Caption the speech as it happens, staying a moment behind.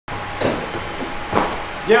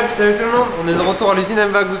Yep, salut tout le monde, on est de retour à l'usine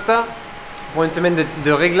MV Agusta pour une semaine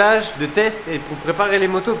de réglages, de tests et pour préparer les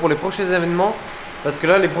motos pour les prochains événements. Parce que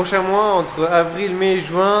là, les prochains mois, entre avril, mai et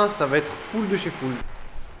juin, ça va être full de chez full.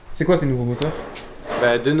 C'est quoi ces nouveaux moteurs?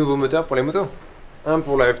 Bah, deux nouveaux moteurs pour les motos. Un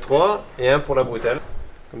pour la F3 et un pour la Brutale.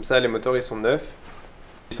 Comme ça, les moteurs ils sont neufs.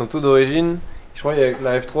 Ils sont tous d'origine. Je crois qu'avec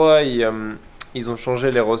la F3, ils ont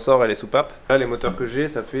changé les ressorts et les soupapes. Là, les moteurs que j'ai,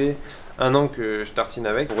 ça fait un an que je tartine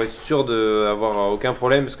avec pour être sûr d'avoir aucun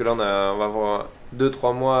problème. Parce que là, on va avoir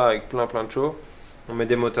 2-3 mois avec plein de shows. On met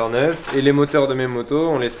des moteurs neufs et les moteurs de mes motos,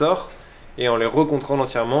 on les sort et on les recontrôle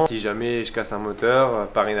entièrement. Si jamais je casse un moteur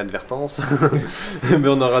par inadvertance, mais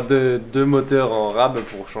on aura deux moteurs en rab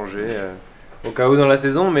pour changer au cas où dans la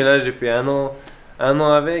saison. Mais là, j'ai fait un an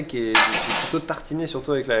avec et j'ai plutôt tartiné,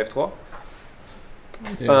 surtout avec la F3.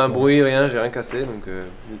 Pas un bruit, rien, j'ai rien cassé, donc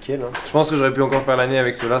nickel. Hein. Je pense que j'aurais pu encore faire l'année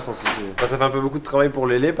avec ceux-là sans souci. Enfin, ça fait un peu beaucoup de travail pour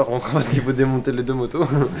les laits par contre, parce qu'il faut démonter les deux motos.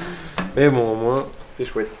 Mais bon, au moins, c'est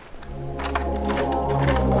chouette.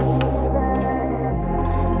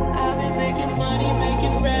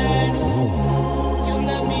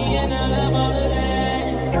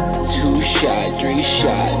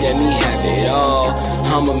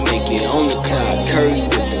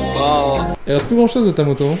 Il reste plus grand chose de ta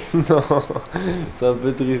moto. Non, c'est un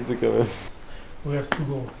peu triste quand même. We have to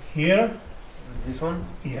go here. This one?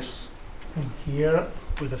 Yes. And here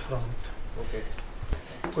to the front. Okay.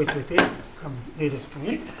 Wait. Come, lead it to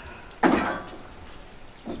me.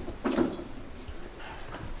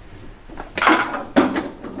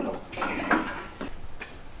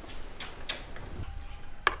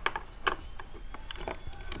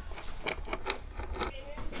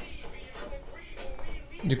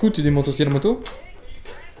 Du coup, tu démontes aussi la moto?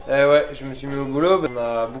 Ouais, je me suis mis au boulot. On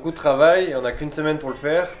a beaucoup de travail, on a qu'une semaine pour le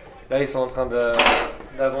faire. Là, ils sont en train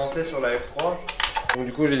d'avancer sur la F3. Donc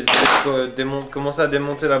du coup, j'ai décidé de commencer à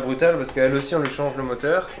démonter la Brutale parce qu'elle aussi, on lui change le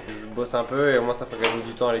moteur. Je bosse un peu et au moins ça fait gagner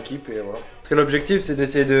du temps à l'équipe et voilà. Parce que l'objectif, c'est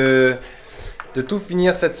d'essayer de tout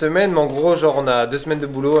finir cette semaine, mais en gros, genre, on a 2 semaines de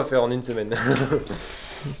boulot à faire en une semaine.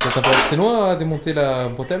 C'est loin à démonter la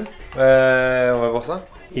Brutale? On va voir ça.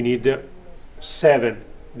 You need 7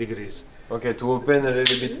 degrees. Okay, to open a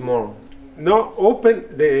little bit more. No, open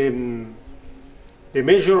the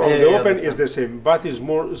measure of the open is the same, but it's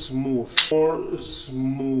more smooth.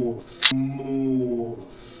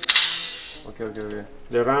 Okay.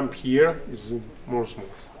 The ramp here is more smooth.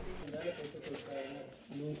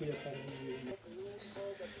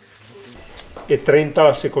 E 30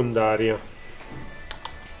 la secondaria.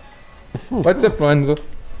 What's up, Lorenzo?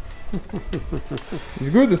 It's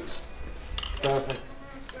good?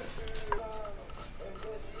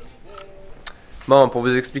 Bon, pour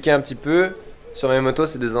vous expliquer un petit peu, sur mes motos,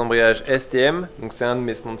 c'est des embrayages STM, donc c'est un de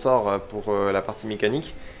mes sponsors pour la partie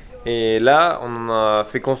mécanique. Et là, on en a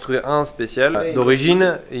fait construire un spécial.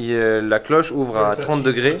 D'origine, la cloche ouvre à 30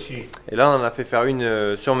 degrés. Et là, on en a fait faire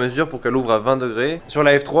une sur mesure pour qu'elle ouvre à 20 degrés. Sur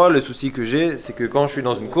la F3, le souci que j'ai, c'est que quand je suis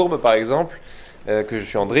dans une courbe, par exemple, que je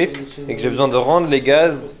suis en drift et que j'ai besoin de rendre les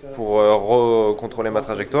gaz pour contrôler ma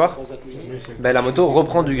trajectoire, ben, la moto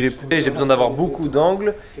reprend du grip. J'ai besoin d'avoir beaucoup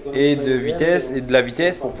d'angles et de vitesse et de la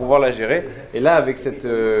vitesse pour pouvoir la gérer. Et là, avec cette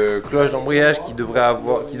cloche d'embrayage qui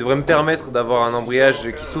devrait me permettre d'avoir un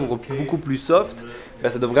embrayage qui s'ouvre beaucoup plus soft, ben,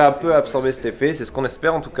 ça devrait un peu absorber cet effet, c'est ce qu'on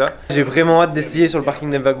espère en tout cas. J'ai vraiment hâte d'essayer sur le parking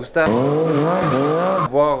d'MV Agusta,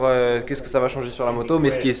 voir qu'est-ce que ça va changer sur la moto, mais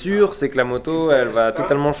ce qui est sûr, c'est que la moto, elle va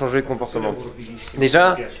totalement changer de comportement.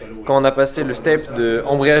 Déjà, quand on a passé le step de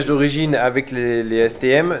embrayage d'origine avec les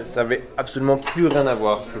STM, ça avait absolument plus rien à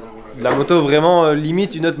voir. La moto vraiment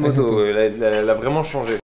limite une autre moto, elle a vraiment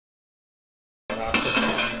changé.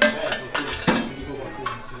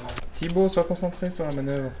 Thibaut, sois concentré sur la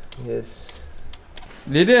manœuvre. Yes.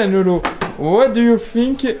 Lele and Lolo, what do you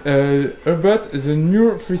think about the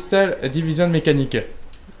new freestyle division mechanic?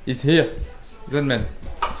 Is here, that man.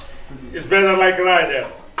 It's better like rider.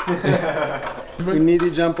 We need to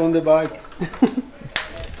jump on the bike.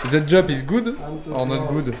 That job is good or not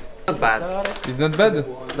good? Not bad. It's not bad?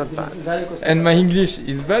 Not bad. And my English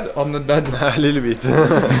is bad or not bad? A little bit.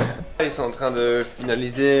 Ils sont en train de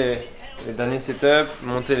finaliser les derniers setups,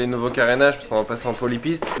 monter les nouveaux carénages parce qu'on va passer en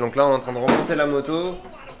polypiste. Donc là on est en train de remonter la moto,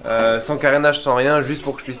 sans carénage, sans rien, juste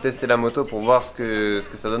pour que je puisse tester la moto pour voir ce que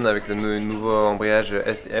ça donne avec le nouveau embrayage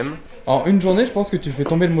STM. En une journée, je pense que tu fais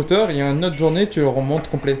tomber le moteur et une autre journée, tu le remontes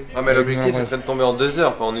complet. Ah mais l'objectif ce serait de tomber en 2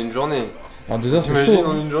 heures, pas en une journée. En 2 heures, c'est chaud. T'imagines,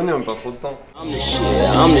 en une journée, on perd trop de temps. I'm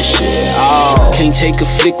the shit, oh. Can't take a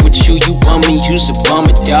flick with you, you bummin', you's a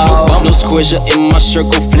bummer, dog. No squares are in my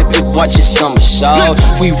circle, flip it, watch it somersault.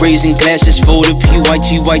 We raising glasses for the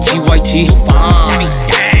PYT, YT, YT. Fine.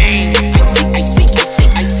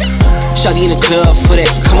 club for that.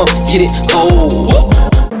 Come up, get it, oh.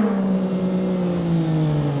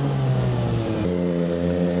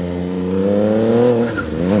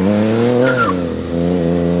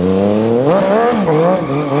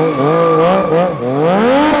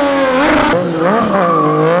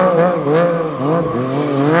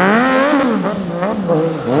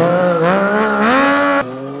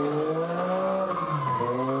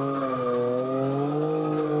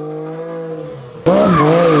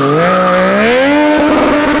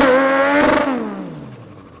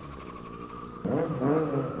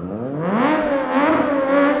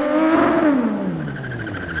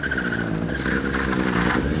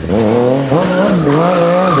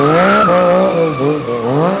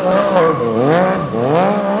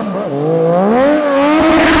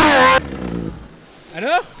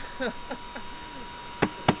 Alors?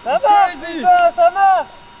 Ça marche, putain, ça marche.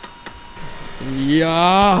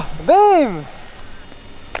 Yeah! Bam!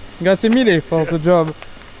 Grazie mille for the job.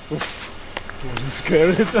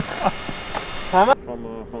 Scared.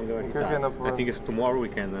 I think it's tomorrow we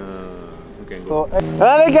can go. So,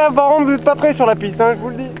 ah les gars, par contre vous êtes pas prêts sur la piste, hein, je vous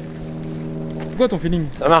le dis. Quoi ton feeling?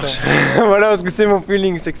 Ça marche. Voilà ce que c'est mon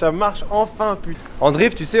feeling, c'est que ça marche enfin, putain. En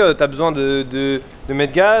drift, tu sais, t'as besoin de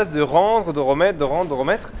mettre gaz, de rendre, de remettre, de rendre, de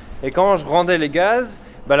remettre. Et quand je rendais les gaz,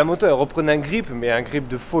 bah la moto elle reprenait un grip, mais un grip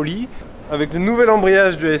de folie. Avec le nouvel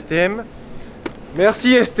embrayage de STM.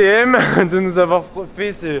 Merci STM de nous avoir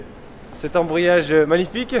fait cet embrayage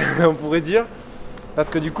magnifique, on pourrait dire. Parce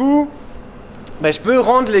que du coup, bah, je peux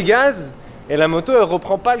rendre les gaz et la moto elle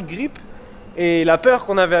reprend pas le grip. Et la peur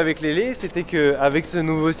qu'on avait avec les laits, c'était qu'avec ce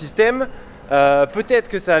nouveau système, peut-être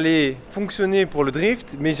que ça allait fonctionner pour le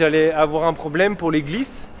drift, mais j'allais avoir un problème pour les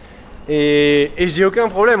glisses. Et j'ai aucun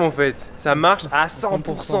problème en fait. Ça marche à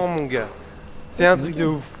 100% mon gars. C'est un truc de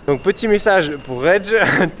ouf. Donc petit message pour Reg,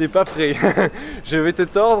 t'es pas prêt. Je vais te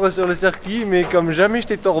tordre sur le circuit, mais comme jamais je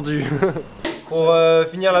t'ai tordu. Pour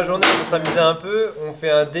finir la journée, pour s'amuser un peu, on fait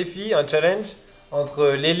un défi, un challenge entre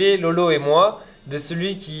Lélé, Lolo et moi, de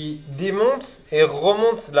celui qui démonte et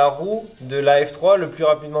remonte la roue de la F3 le plus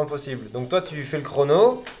rapidement possible. Donc toi tu fais le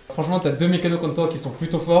chrono. Franchement t'as deux mécanos comme toi qui sont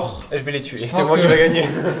plutôt forts. Et je vais les tuer, c'est moi qui vais gagner.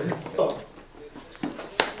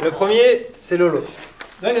 Le premier c'est Lolo.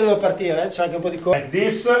 Noi che devo partire, c'è anche un po' di Like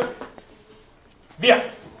this. Via.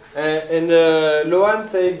 And Lohan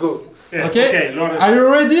say go. Yeah, Okay. Okay, Laura. Are you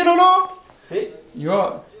ready Lolo? Si. You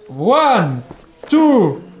are 1,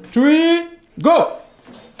 2, 3, go!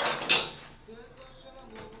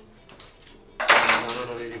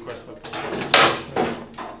 No, vedi questo.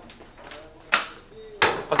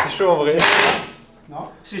 Ah c'est chaud en vrai.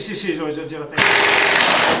 No? Sì, sono esagerate.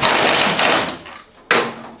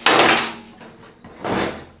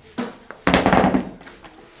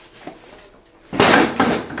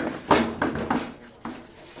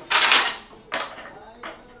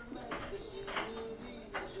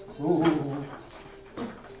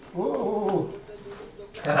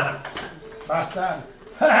 Basta!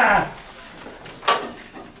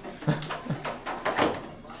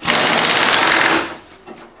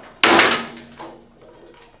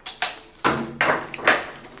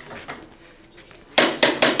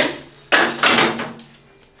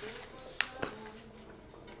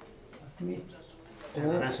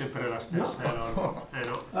 Non è sempre la stessa, no.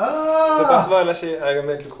 No. Prépare-toi à lâcher, à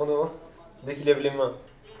mettre le chrono hein, dès qu'il lève les mains.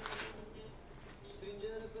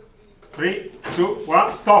 3, 2,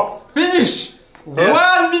 1, stop! Finish! Yeah.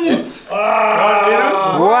 1 minute!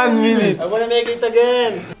 1 minute. I wanna make it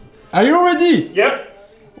again! Are you ready? Yep!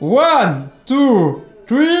 1, 2,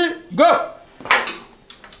 3, go!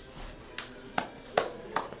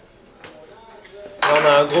 Là, on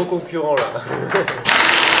a un gros concurrent là.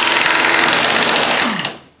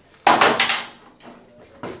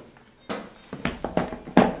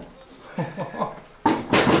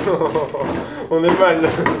 On est mal.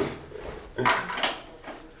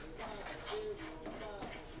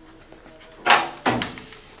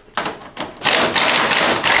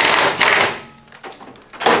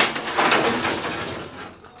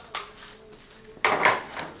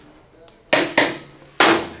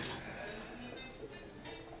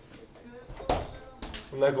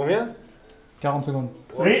 On a combien? 40 secondes.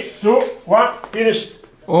 3, 2, 1, finish!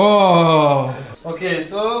 Oh! Ok,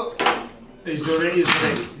 so... It's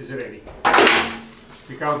ready.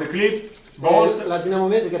 Pick out the clip, bolt. La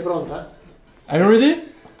dinamometrica è pronta? Are you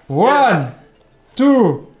ready? 1,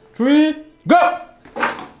 2, 3, go!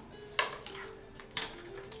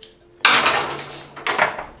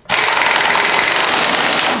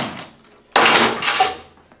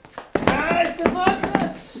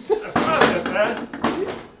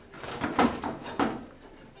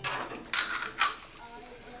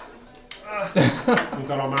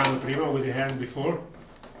 Punta la mano prima with the hand before.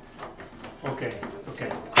 Okay, okay.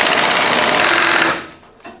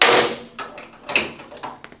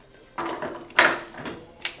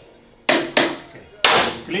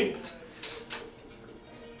 Click.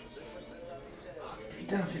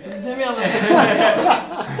 Putain, c'est truc de merde.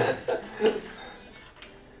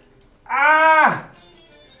 Ah!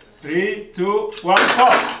 3, 2, 1,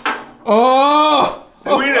 stop! Oh!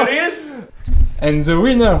 The winner is? And the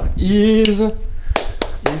winner is...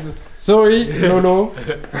 Sorry, Lolo.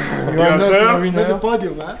 You are not the Pas de winner.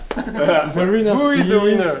 podium, hein. The winner Who is the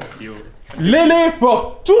winner? You. Lele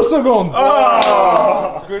for 2 secondes.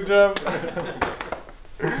 Oh, good job.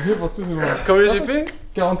 Lele pour 2 secondes. Combien j'ai fait?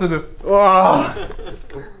 42. Oh.